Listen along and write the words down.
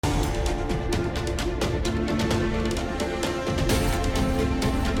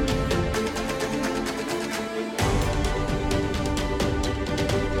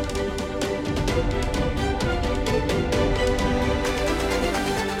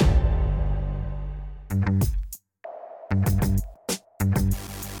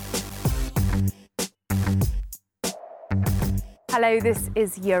Hello, this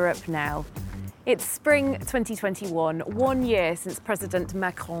is Europe Now. It's spring 2021, 1 year since President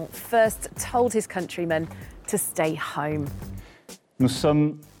Macron first told his countrymen to stay home. Nous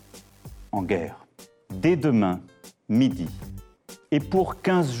sommes en guerre. Dès demain, midi, et pour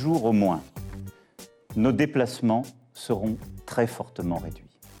 15 jours au moins, nos déplacements seront très fortement réduits.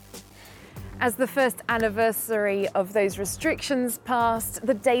 As the first anniversary of those restrictions passed,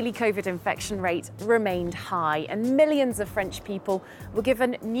 the daily COVID infection rate remained high and millions of French people were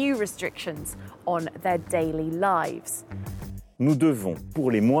given new restrictions on their daily lives. Nous devons, pour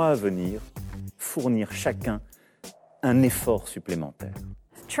les mois à venir, fournir chacun un effort supplémentaire.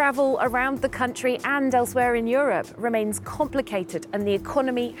 Travel around the country and elsewhere in Europe remains complicated and the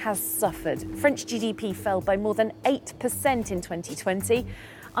economy has suffered. French GDP fell by more than 8% in 2020.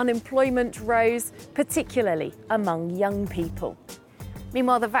 Unemployment rose, particularly among young people.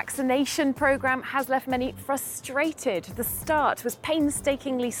 Meanwhile, the vaccination programme has left many frustrated. The start was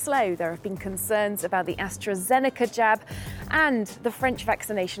painstakingly slow. There have been concerns about the AstraZeneca jab, and the French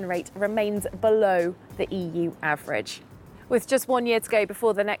vaccination rate remains below the EU average. With just 1 year to go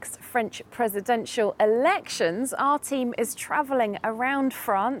before the next French presidential elections, our team is travelling around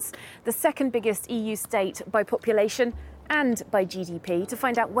France, the second biggest EU state by population and by GDP, to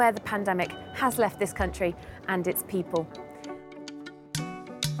find out where the pandemic has left this country and its people.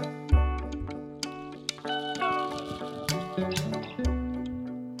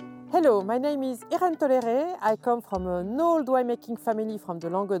 Hello, my name is Irène Toléré. I come from an old winemaking family from the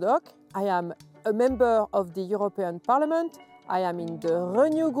Languedoc. I am a member of the European Parliament. I am in the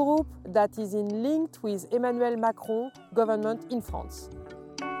Renew group that is linked with Emmanuel Macron government in France.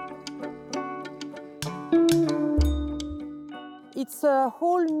 It's a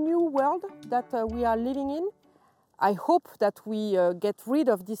whole new world that we are living in. I hope that we get rid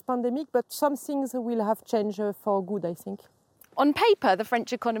of this pandemic, but some things will have changed for good, I think. On paper, the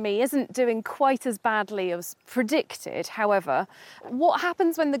French economy isn't doing quite as badly as predicted. However, what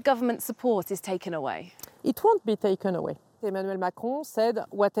happens when the government support is taken away? It won't be taken away. Emmanuel Macron said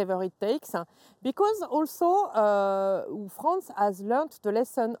whatever it takes, because also France has learned the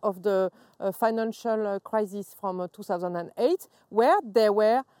lesson of the financial crisis from 2008, where there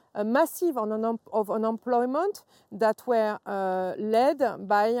were a massive of unemployment that were led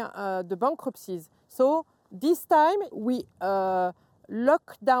by the bankruptcies. So this time we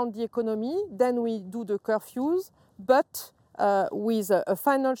lock down the economy, then we do the curfews, but with a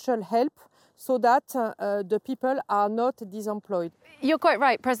financial help, so that the people are not disemployed. You're quite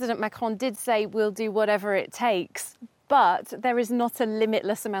right. President Macron did say we'll do whatever it takes, but there is not a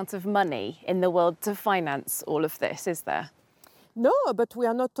limitless amount of money in the world to finance all of this, is there? No, but we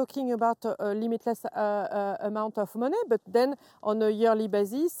are not talking about a limitless amount of money, but then on a yearly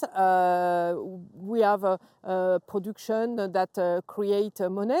basis, we have a production that create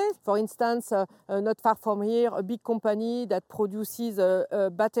money. For instance, not far from here, a big company that produces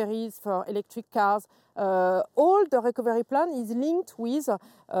batteries for electric cars. All the recovery plan is linked with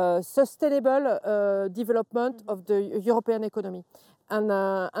sustainable development of the European economy.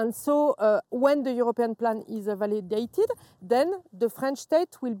 And so when the European plan is validated, then the French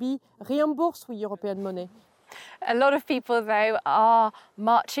state will be reimbursed with European money. A lot of people, though, are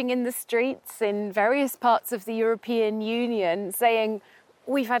marching in the streets in various parts of the European Union saying,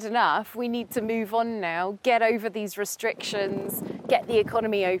 we've had enough, we need to move on now, get over these restrictions, get the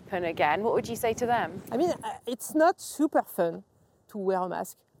economy open again. What would you say to them? I mean, it's not super fun to wear a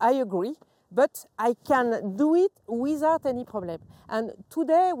mask. I agree. But I can do it without any problem. And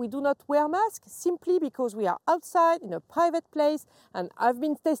today we do not wear masks simply because we are outside in a private place and I've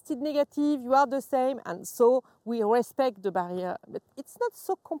been tested negative, you are the same, and so we respect the barrier. But it's not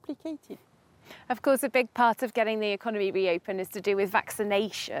so complicated. Of course, a big part of getting the economy reopened is to do with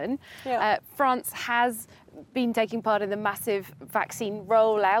vaccination. Yeah. France has been taking part in the massive vaccine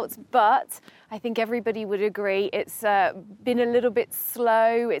rollout, but I think everybody would agree it's been a little bit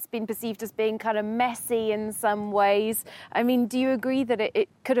slow. It's been perceived as being kind of messy in some ways. I mean, do you agree that it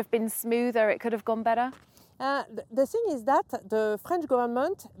could have been smoother, it could have gone better? The thing is that the French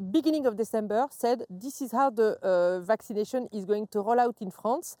government, beginning of December, said this is how the vaccination is going to roll out in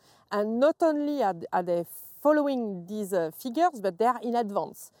France. And not only are they following these figures, but they are in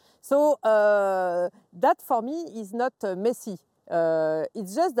advance. So that for me is not messy.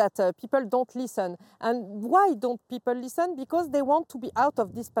 It's just that people don't listen. And why don't people listen? Because they want to be out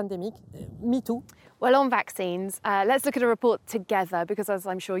of this pandemic. Me too. Well, on vaccines, let's look at a report together because, as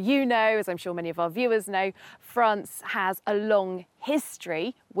I'm sure you know, as I'm sure many of our viewers know, France has a long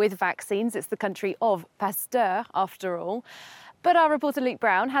history with vaccines. It's the country of Pasteur, after all. But our reporter Luke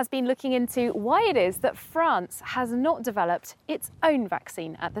Brown has been looking into why it is that France has not developed its own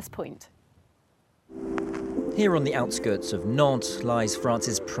vaccine at this point. Here on the outskirts of Nantes lies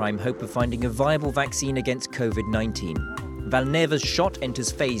France's prime hope of finding a viable vaccine against COVID-19. Valneva's shot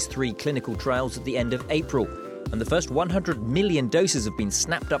enters phase 3 clinical trials at the end of April, and the first 100 million doses have been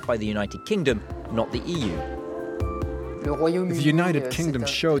snapped up by the United Kingdom, not the EU. The United Kingdom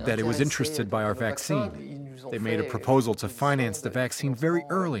showed that it was interested by our vaccine. They made a proposal to finance the vaccine very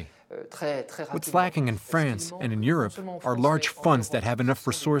early. What's lacking in France and in Europe are large funds that have enough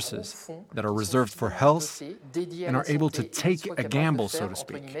resources, that are reserved for health, and are able to take a gamble, so to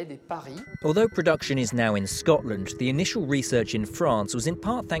speak. Although production is now in Scotland, the initial research in France was in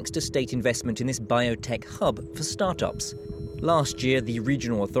part thanks to state investment in this biotech hub for startups. Last year, the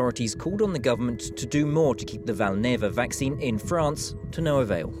regional authorities called on the government to do more to keep the Valneva vaccine in France, to no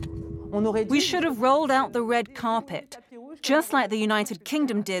avail. We should have rolled out the red carpet, just like the United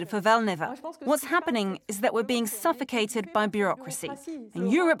Kingdom did for Valneva. What's happening is that we're being suffocated by bureaucracy,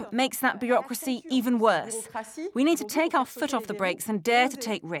 and Europe makes that bureaucracy even worse. We need to take our foot off the brakes and dare to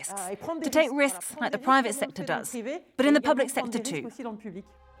take risks like the private sector does, but in the public sector too.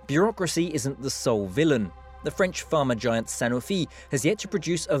 Bureaucracy isn't the sole villain. The French pharma giant Sanofi has yet to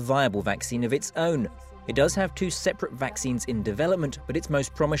produce a viable vaccine of its own. It does have 2 separate vaccines in development, but its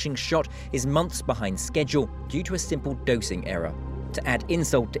most promising shot is months behind schedule due to a simple dosing error. To add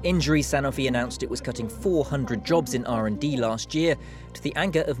insult to injury, Sanofi announced it was cutting 400 jobs in R&D last year, to the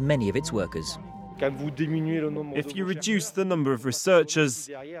anger of many of its workers. If you reduce the number of researchers,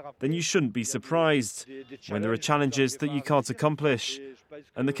 then you shouldn't be surprised when there are challenges that you can't accomplish.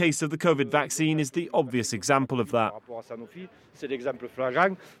 And the case of the COVID vaccine is the obvious example of that.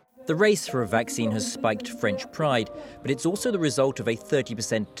 The race for a vaccine has spiked French pride, but it's also the result of a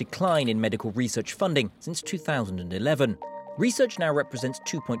 30% decline in medical research funding since 2011. Research now represents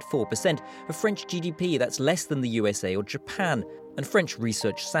 2.4% of French GDP. That's less than the USA or Japan, and French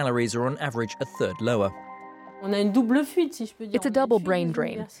research salaries are on average a third lower. It's a double brain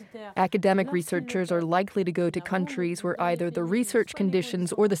drain. Academic researchers are likely to go to countries where either the research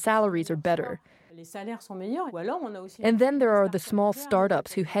conditions or the salaries are better. And then there are the small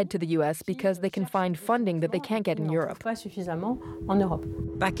startups who head to the US because they can find funding that they can't get in Europe.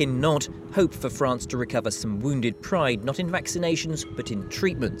 Back in Nantes, hope for France to recover some wounded pride, not in vaccinations, but in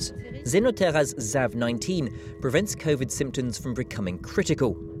treatments. Zenotera's ZAV-19 prevents COVID symptoms from becoming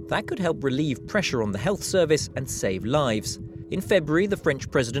critical. That could help relieve pressure on the health service and save lives. In February, the French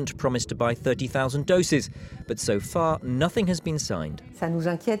president promised to buy 30,000 doses, but so far, nothing has been signed.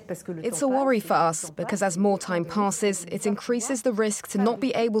 It's a worry for us, because as more time passes, it increases the risk to not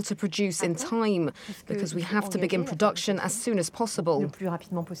be able to produce in time, because we have to begin production as soon as possible.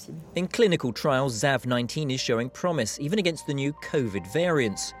 In clinical trials, ZAV-19 is showing promise, even against the new COVID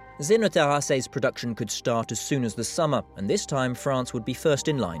variants. Zenotera says production could start as soon as the summer, and this time France would be first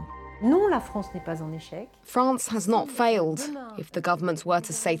in line. France has not failed. If the government were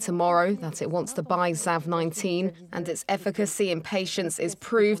to say tomorrow that it wants to buy ZAV-19 and its efficacy in patients is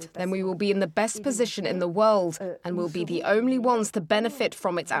proved, then we will be in the best position in the world and will be the only ones to benefit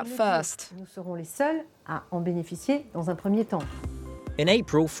from it at first. In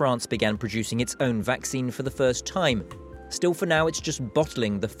April, France began producing its own vaccine for the first time. Still, for now, it's just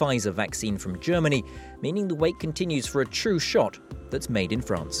bottling the Pfizer vaccine from Germany, meaning the wait continues for a true shot that's made in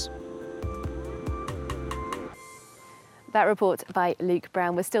France. That report by Luke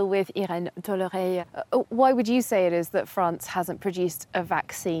Brown. We're still with Irène Tollerey. Why would you say it is that France hasn't produced a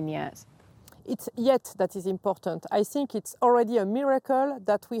vaccine yet? It's yet that is important. I think it's already a miracle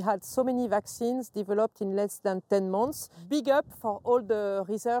that we had so many vaccines developed in less than 10 months. Big up for all the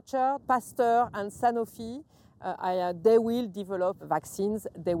researchers, Pasteur and Sanofi. They will develop vaccines.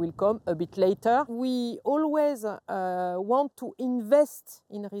 They will come a bit later. We always want to invest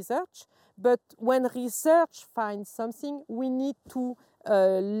in research, but when research finds something, we need to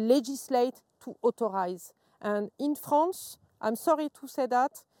legislate to authorize. And in France, I'm sorry to say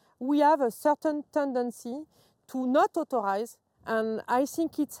that, we have a certain tendency to not authorize. And I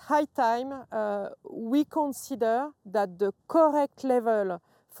think it's high time we consider that the correct level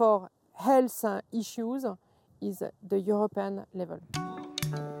for health issues is the European level.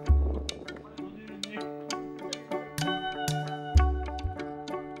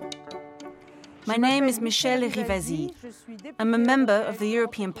 My name is Michèle Rivasi. I'm a member of the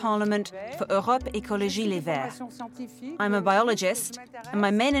European Parliament for Europe Écologie Les Verts. I'm a biologist, and my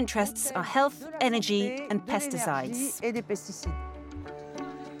main interests are health, energy, and pesticides.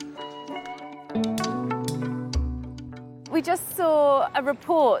 We just saw a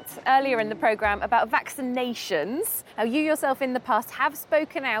report earlier in the programme about vaccinations. Now, you yourself in the past have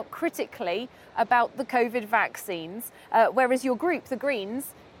spoken out critically about the COVID vaccines, whereas your group, the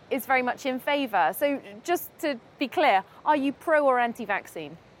Greens, is very much in favour. So just to be clear, are you pro or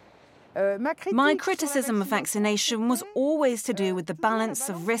anti-vaccine? My criticism of vaccination was always to do with the balance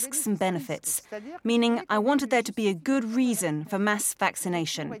of risks and benefits, meaning I wanted there to be a good reason for mass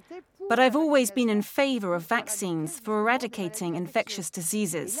vaccination. But I've always been in favour of vaccines for eradicating infectious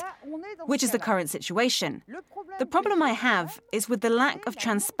diseases, which is the current situation. The problem I have is with the lack of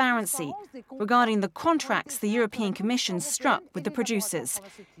transparency regarding the contracts the European Commission struck with the producers.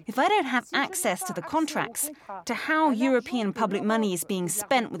 If I don't have access to the contracts, to how European public money is being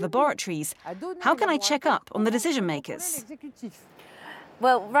spent with laboratories, how can I check up on the decision makers?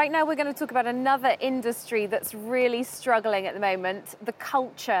 Well, right now we're going to talk about another industry that's really struggling at the moment, the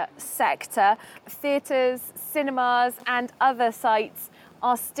culture sector. Theatres, cinemas and other sites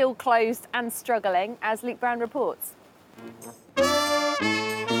are still closed and struggling, as Luke Brown reports.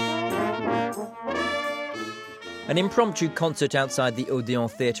 An impromptu concert outside the Odeon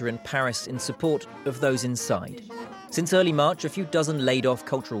Theatre in Paris in support of those inside. Since early March, a few dozen laid-off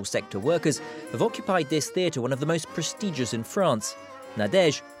cultural sector workers have occupied this theatre, one of the most prestigious in France.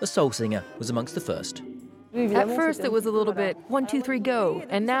 Nadège, a soul singer, was amongst the first. At first it was a little bit 1, 2, 3, go,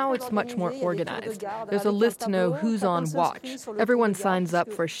 and now it's much more organized. There's a list to know who's on watch. Everyone signs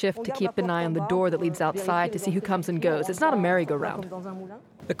up for a shift to keep an eye on the door that leads outside to see who comes and goes. It's not a merry-go-round.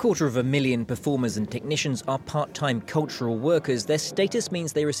 250,000 performers and technicians are part-time cultural workers. Their status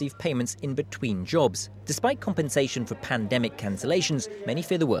means they receive payments in between jobs. Despite compensation for pandemic cancellations, many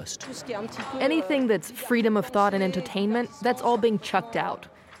fear the worst. Anything that's freedom of thought and entertainment, that's all being chucked out.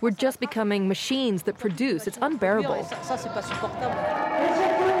 We're just becoming machines that produce. It's unbearable.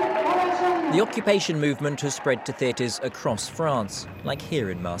 The occupation movement has spread to theatres across France, like here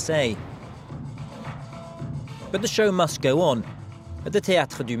in Marseille. But the show must go on. At the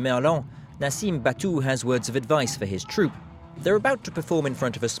Théâtre du Merlan, Nassim Batou has words of advice for his troupe. They're about to perform in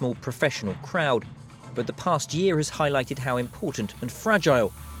front of a small professional crowd, but the past year has highlighted how important and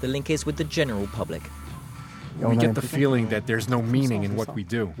fragile the link is with the general public. We get the feeling that there's no meaning in what we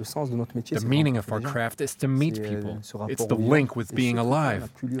do. The meaning of our craft is to meet people. It's the link with being alive.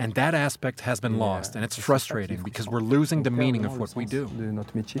 And that aspect has been lost, and it's frustrating because we're losing the meaning of what we do.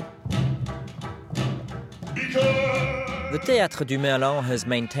 The Théâtre du Merlan has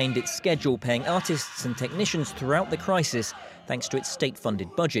maintained its schedule, paying artists and technicians throughout the crisis thanks to its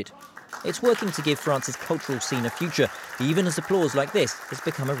state-funded budget. It's working to give France's cultural scene a future, even as applause like this has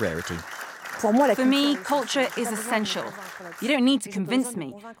become a rarity. For me, culture is essential. You don't need to convince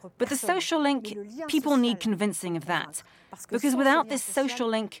me. But the social link, people need convincing of that. Because without this social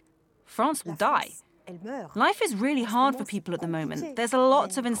link, France will die. Life is really hard for people at the moment. There's a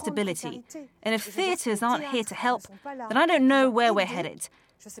lot of instability. And if theatres aren't here to help, then I don't know where we're headed.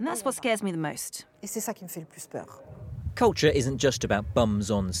 And that's what scares me the most. Culture isn't just about bums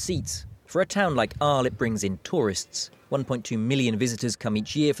on seats. For a town like Arles, it brings in tourists. 1.2 million visitors come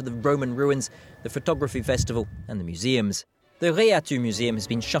each year for the Roman ruins, the photography festival and the museums. The Réatu Museum has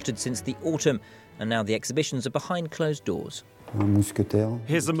been shuttered since the autumn, and now the exhibitions are behind closed doors.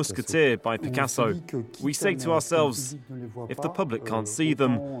 Here's a Mousquetaire by Picasso. We say to ourselves, if the public can't see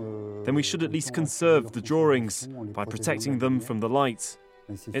them, then we should at least conserve the drawings by protecting them from the light.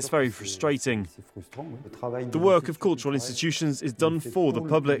 It's very frustrating. The work of cultural institutions is done for the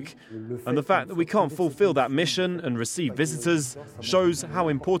public, and the fact that we can't fulfill that mission and receive visitors shows how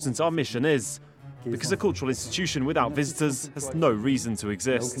important our mission is. Because a cultural institution without visitors has no reason to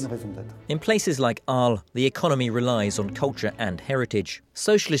exist. In places like Arles, the economy relies on culture and heritage.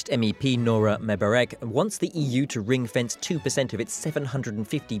 Socialist MEP Nora Mebarek wants the EU to ring-fence 2% of its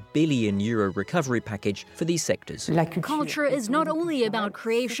 €750 billion recovery package for these sectors. Culture is not only about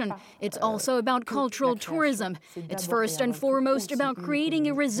creation, it's also about cultural tourism. It's first and foremost about creating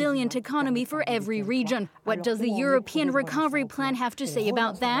a resilient economy for every region. What does the European Recovery Plan have to say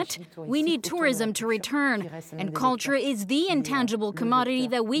about that? We need tourism to return, and culture is the intangible commodity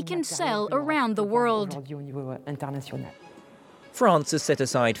that we can sell around the world. France has set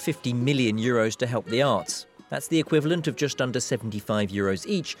aside €50 million to help the arts. That's the equivalent of just under €75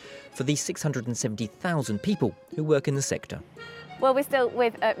 each for the 670,000 people who work in the sector. Well, we're still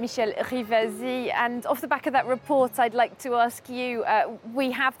with Michel Rivasi, and off the back of that report, I'd like to ask you,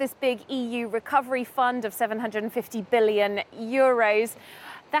 we have this big EU recovery fund of €750 billion.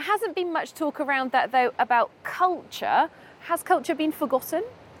 There hasn't been much talk around that, though, about culture. Has culture been forgotten?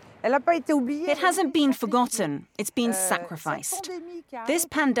 It hasn't been forgotten, it's been sacrificed. This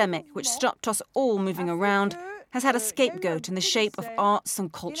pandemic, which stopped us all moving around, has had a scapegoat in the shape of arts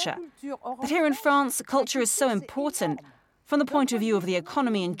and culture. But here in France, culture is so important from the point of view of the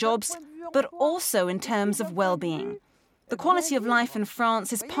economy and jobs, but also in terms of well-being. The quality of life in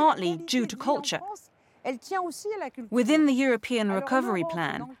France is partly due to culture. Within the European Recovery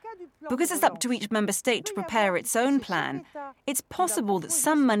Plan, because it's up to each member state to prepare its own plan, it's possible that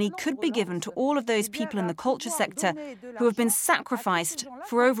some money could be given to all of those people in the culture sector who have been sacrificed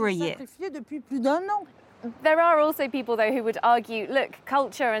for over a year. There are also people, though, who would argue, look,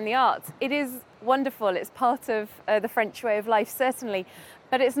 culture and the arts, it is wonderful. It's part of the French way of life, certainly.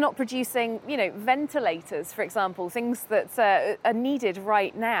 But it's not producing, ventilators, for example, things that are needed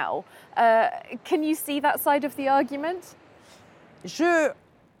right now. Can you see that side of the argument?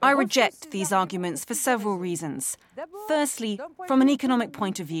 I reject these arguments for several reasons. Firstly, from an economic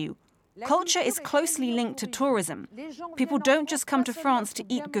point of view, culture is closely linked to tourism. People don't just come to France to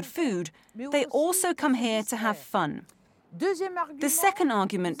eat good food, they also come here to have fun. The second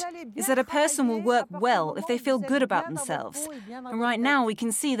argument is that a person will work well if they feel good about themselves. And right now we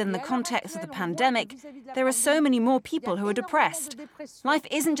can see that in the context of the pandemic, there are so many more people who are depressed. Life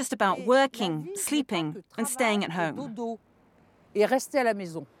isn't just about working, sleeping and staying at home.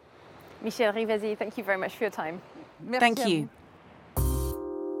 Michèle Rivasi, thank you very much for your time. Thank you.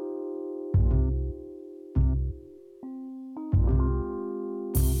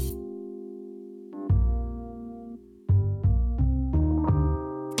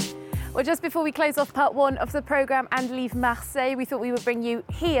 Well, just before we close off part one of the programme and leave Marseille, we thought we would bring you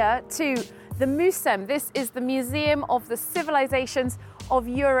here to the MUSEM. This is the Museum of the Civilizations of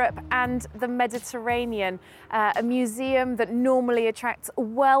Europe and the Mediterranean, a museum that normally attracts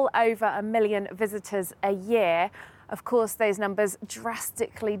well over 1 million visitors a year. Of course, those numbers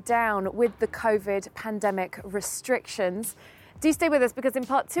drastically down with the COVID pandemic restrictions. Do stay with us because in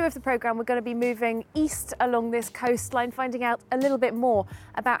part two of the programme, we're going to be moving east along this coastline, finding out a little bit more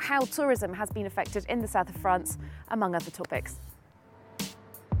about how tourism has been affected in the south of France, among other topics.